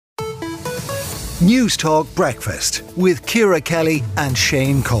News Talk Breakfast with Ciara Kelly and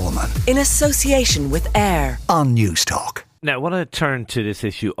Shane Coleman. In association with AIR on News Talk. Now, I want to turn to this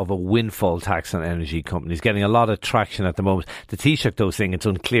issue of a windfall tax on energy companies, getting a lot of traction at the moment. The Taoiseach, though, saying it's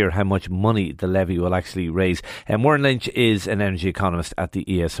unclear how much money the levy will actually raise. Muireann Lynch is an energy economist at the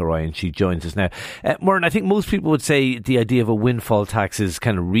ESRI, and she joins us now. Muireann, I think most people would say the idea of a windfall tax is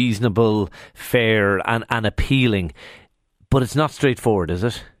kind of reasonable, fair and appealing, but it's not straightforward, is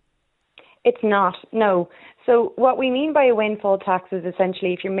it? It's not, no. So what we mean by a windfall tax is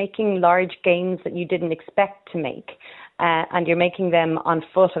essentially if you're making large gains that you didn't expect to make, and you're making them on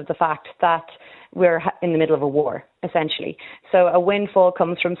foot of the fact that we're in the middle of a war, essentially. So a windfall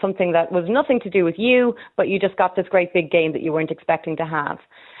comes from something that was nothing to do with you, but you just got this great big gain that you weren't expecting to have.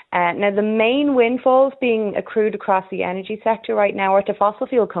 Now, the main windfalls being accrued across the energy sector right now are to fossil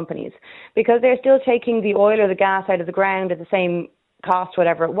fuel companies, because they're still taking the oil or the gas out of the ground at the same cost,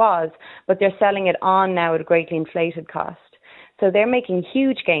 whatever it was, but they're selling it on now at a greatly inflated cost. So they're making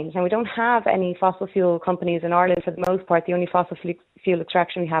huge gains. Now, we don't have any fossil fuel companies in Ireland for the most part. The only fossil fuel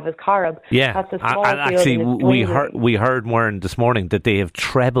extraction we have is Corrib. Yeah, that's a small and field, actually and we heard Muireann this morning that they have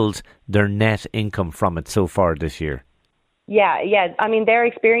trebled their net income from it so far this year. Yeah. I mean, they're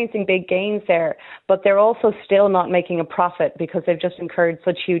experiencing big gains there, but they're also still not making a profit because they've just incurred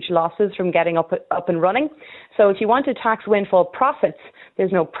such huge losses from getting up and running. So if you want to tax windfall profits,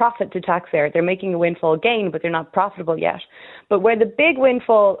 there's no profit to tax there. They're making a windfall gain, but they're not profitable yet. But where the big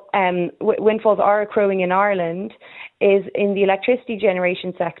windfalls are accruing in Ireland is in the electricity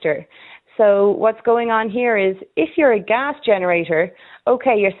generation sector. So what's going on here is if you're a gas generator,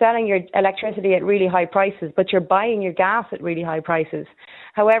 okay, you're selling your electricity at really high prices, but you're buying your gas at really high prices.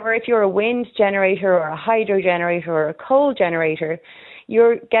 However, if you're a wind generator or a hydro generator or a coal generator,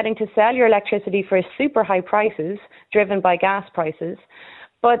 you're getting to sell your electricity for super high prices driven by gas prices,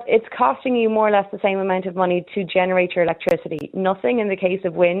 but it's costing you more or less the same amount of money to generate your electricity. Nothing in the case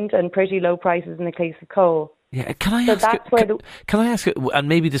of wind and pretty low prices in the case of coal. Yeah, can I ask you, and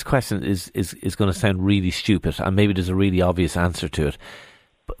maybe this question is going to sound really stupid, and maybe there's a really obvious answer to it,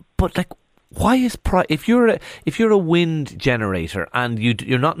 but like, why is if you're a wind generator and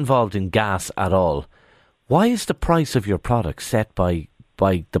you're not involved in gas at all, why is the price of your product set by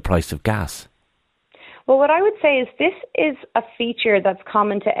the price of gas? Well, what I would say is this is a feature that's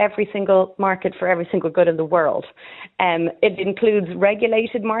common to every single market for every single good in the world. It includes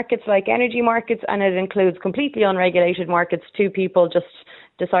regulated markets like energy markets, and it includes completely unregulated markets, two people just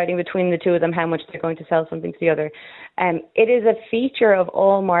deciding between the two of them how much they're going to sell something to the other. It is a feature of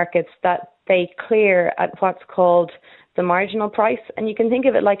all markets that they clear at what's called the marginal price, and you can think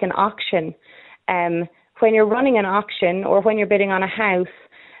of it like an auction. When you're running an auction or when you're bidding on a house,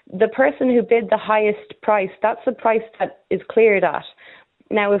 the person who bid the highest price, that's the price that is cleared at.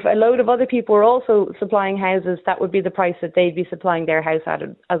 Now, if a load of other people were also supplying houses, that would be the price that they'd be supplying their house at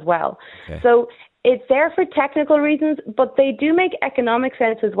as well. Okay. So it's there for technical reasons, but they do make economic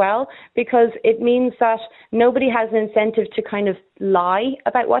sense as well, because it means that nobody has an incentive to kind of lie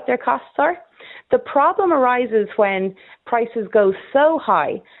about what their costs are. The problem arises when prices go so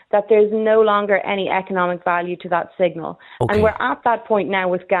high that there's no longer any economic value to that signal. Okay. And we're at that point now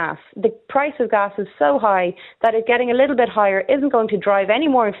with gas. The price of gas is so high that it getting a little bit higher isn't going to drive any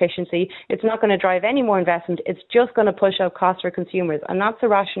more efficiency. It's not going to drive any more investment. It's just going to push up costs for consumers. And that's the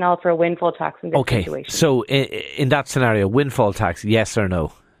rationale for a windfall tax in this situation. So in that scenario, windfall tax, yes or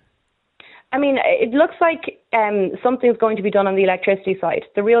no? I mean, it looks like something's going to be done on the electricity side.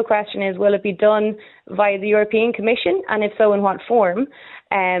 The real question is, will it be done via the European Commission? And if so, in what form?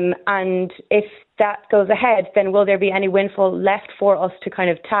 And if that goes ahead, then will there be any windfall left for us to kind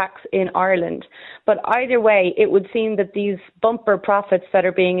of tax in Ireland? But either way, it would seem that these bumper profits that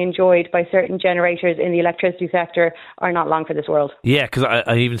are being enjoyed by certain generators in the electricity sector are not long for this world. Yeah, because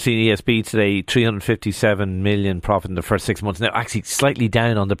I even seen ESB today, 357 million profit in the first 6 months. Now, actually slightly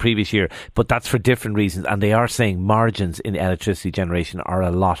down on the previous year, but that's for different reasons. And they are saying margins in electricity generation are a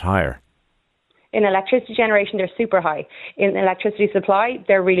lot higher. In electricity generation, they're super high. In electricity supply,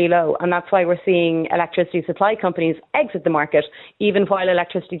 they're really low. And that's why we're seeing electricity supply companies exit the market, even while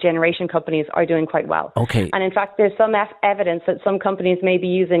electricity generation companies are doing quite well. Okay. And in fact, there's some evidence that some companies may be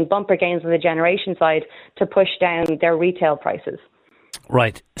using bumper gains on the generation side to push down their retail prices.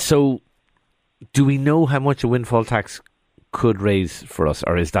 Right. So do we know how much a windfall tax could raise for us?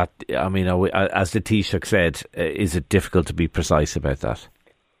 Or is that, I mean, as the Taoiseach said, is it difficult to be precise about that?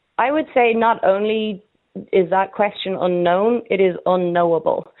 I would say not only is that question unknown, it is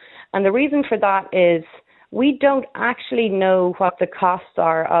unknowable. And the reason for that is we don't actually know what the costs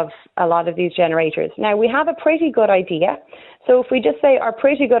are of a lot of these generators. Now, we have a pretty good idea. So if we just say our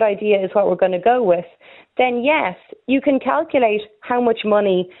pretty good idea is what we're going to go with, then yes, you can calculate how much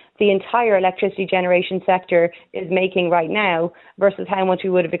money the entire electricity generation sector is making right now versus how much we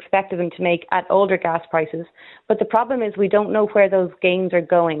would have expected them to make at older gas prices. But the problem is we don't know where those gains are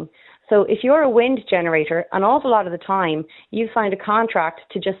going. So if you're a wind generator, an awful lot of the time, you signed a contract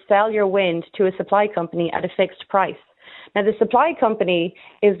to just sell your wind to a supply company at a fixed price. Now, the supply company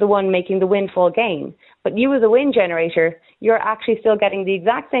is the one making the windfall gain, but you as a wind generator, you're actually still getting the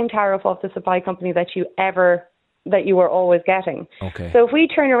exact same tariff off the supply company that you were always getting. Okay. So if we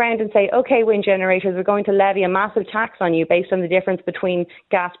turn around and say, okay, wind generators, we're going to levy a massive tax on you based on the difference between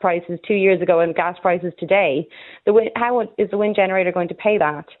gas prices 2 years ago and gas prices today, how is the wind generator going to pay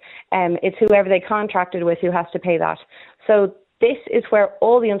that? It's whoever they contracted with who has to pay that. So this is where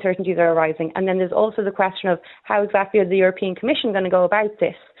all the uncertainties are arising. And then there's also the question of how exactly is the European Commission going to go about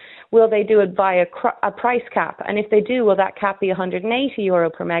this? Will they do it by a price cap? And if they do, will that cap be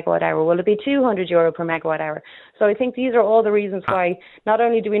 €180 per megawatt hour? Will it be €200 per megawatt hour? So I think these are all the reasons why not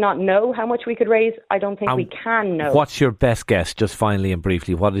only do we not know how much we could raise, I don't think we can know. What's your best guess, just finally and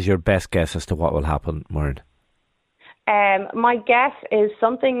briefly, what is your best guess as to what will happen, Muireann? My guess is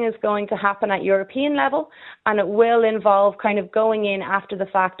something is going to happen at European level, and it will involve kind of going in after the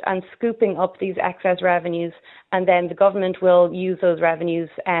fact and scooping up these excess revenues, and then the government will use those revenues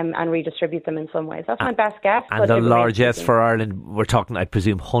and redistribute them in some ways. That's my best guess. And the largesse for Ireland, we're talking, I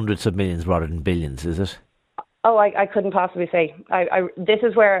presume, hundreds of millions rather than billions, is it? Oh, I couldn't possibly say. This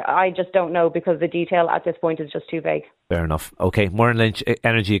is where I just don't know because the detail at this point is just too vague. Fair enough. Okay, Muireann Lynch,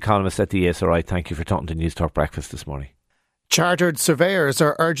 energy economist at the ESRI, thank you for talking to News Talk Breakfast this morning. Chartered surveyors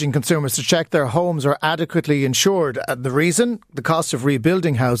are urging consumers to check their homes are adequately insured. The reason? The cost of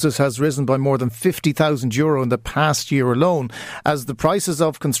rebuilding houses has risen by more than €50,000 in the past year alone. As the prices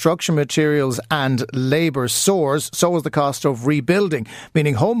of construction materials and labour soars, so is the cost of rebuilding,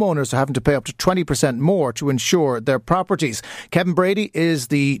 meaning homeowners are having to pay up to 20% more to insure their properties. Kevin Brady is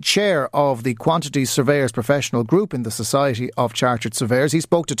the chair of the Quantity Surveyors Professional Group in the Society of Chartered Surveyors. He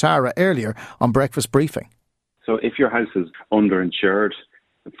spoke to Tara earlier on Breakfast Briefing. So if your house is underinsured,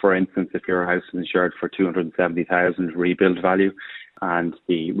 for instance, if your house is insured for $270,000 rebuild value and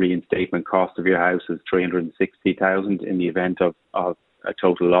the reinstatement cost of your house is $360,000 in the event of a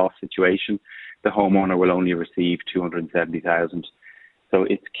total loss situation, the homeowner will only receive $270,000. So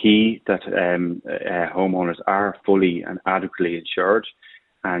it's key that homeowners are fully and adequately insured.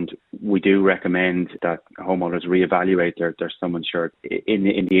 And we do recommend that homeowners reevaluate their sum insured. In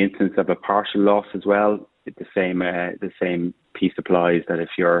the instance of a partial loss as well, the same piece applies, that if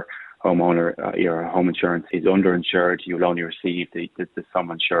your homeowner, your home insurance is underinsured, you'll only receive the sum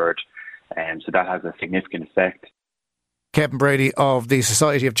insured. So that has a significant effect. Kevin Brady of the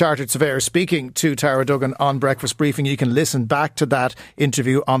Society of Chartered Surveyors speaking to Tara Duggan on Breakfast Briefing. You can listen back to that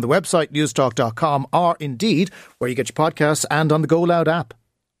interview on the website newstalk.com or indeed where you get your podcasts and on the Go Loud app.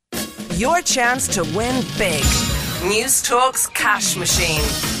 Your chance to win big. News Talk's Cash Machine.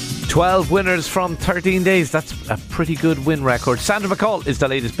 12 winners from 13 days. That's a pretty good win record. Sandra McCall is the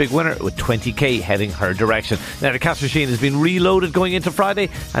latest big winner with 20k heading her direction. Now the cash machine has been reloaded going into Friday,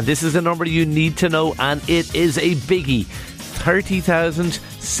 and this is the number you need to know, and it is a biggie.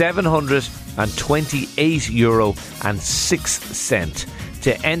 €30,728.06.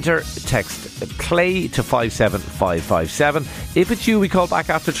 To enter, text play to 57557. If it's you, we call back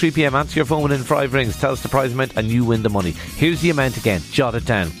after 3 p.m. Answer your phone within 5 rings. Tell us the prize amount and you win the money. Here's the amount again. Jot it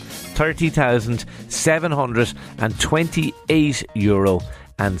down.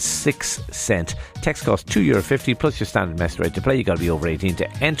 €30,728.06. Text cost €2.50 plus your standard message rate to play. You got to be over 18 to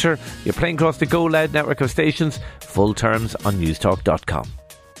enter. You're playing across the Go Loud network of stations. Full terms on newstalk.com.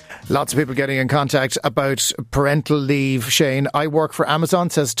 Lots of people getting in contact about parental leave. Shane, I work for Amazon,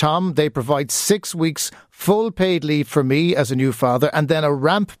 says Tom. They provide 6 weeks full paid leave for me as a new father, and then a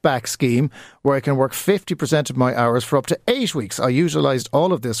ramp back scheme where I can work 50% of my hours for up to 8 weeks. I utilised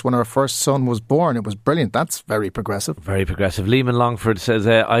all of this when our first son was born. It was brilliant. That's very progressive. Very progressive. Lehman Longford says,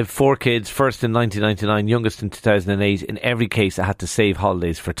 I have 4 kids, first in 1999, youngest in 2008. In every case, I had to save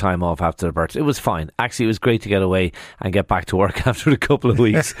holidays for time off after the birth. It was fine. Actually, it was great to get away and get back to work after a couple of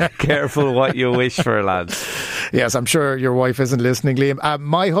weeks. Careful what you wish for, lads. Yes, I'm sure your wife isn't listening, Liam.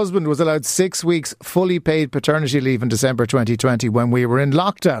 My husband was allowed 6 weeks fully paid paternity leave in December 2020 when we were in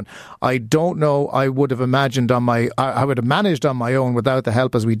lockdown. I don't know I would have managed on my own without the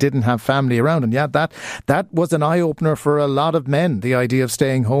help, as we didn't have family around. And yeah, that was an eye-opener for a lot of men, the idea of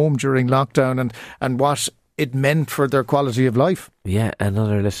staying home during lockdown and what it meant for their quality of life. Yeah,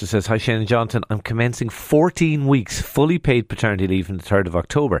 another listener says, hi Shane and Jonathan, I'm commencing 14 weeks fully paid paternity leave on the 3rd of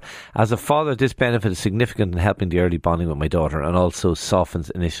October. As a father, this benefit is significant in helping the early bonding with my daughter and also softens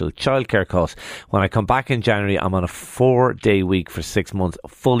initial childcare costs. When I come back in January, I'm on a 4-day week for 6 months,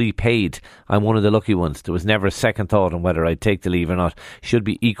 fully paid. I'm one of the lucky ones. There was never a second thought on whether I'd take the leave or not. Should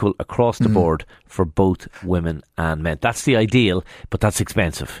be equal across the board for both women and men. That's the ideal, but that's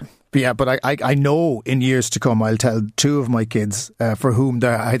expensive. Yeah, but I know in years to come I'll tell 2 of my kids for whom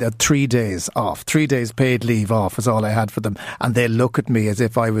I had 3 days off, 3 days paid leave off is all I had for them, and they'll look at me as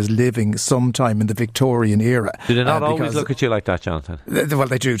if I was living sometime in the Victorian era. Do they not always look at you like that, Jonathan? Well,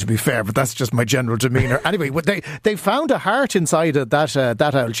 they do, to be fair, but that's just my general demeanour. Anyway, they found a heart inside of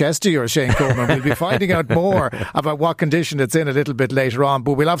that old chest of yours, Shane Coleman. We'll be finding out more about what condition it's in a little bit later on,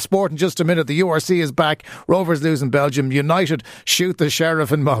 but we'll have sport in just a minute. The URC is back, Rovers losing Belgium, United shoot the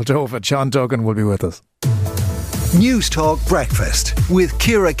Sheriff in Moldova. Sean Duggan will be with us. News Talk Breakfast with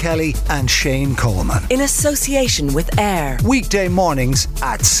Ciara Kelly and Shane Coleman. In association with AIR. Weekday mornings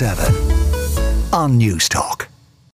at 7 on News Talk.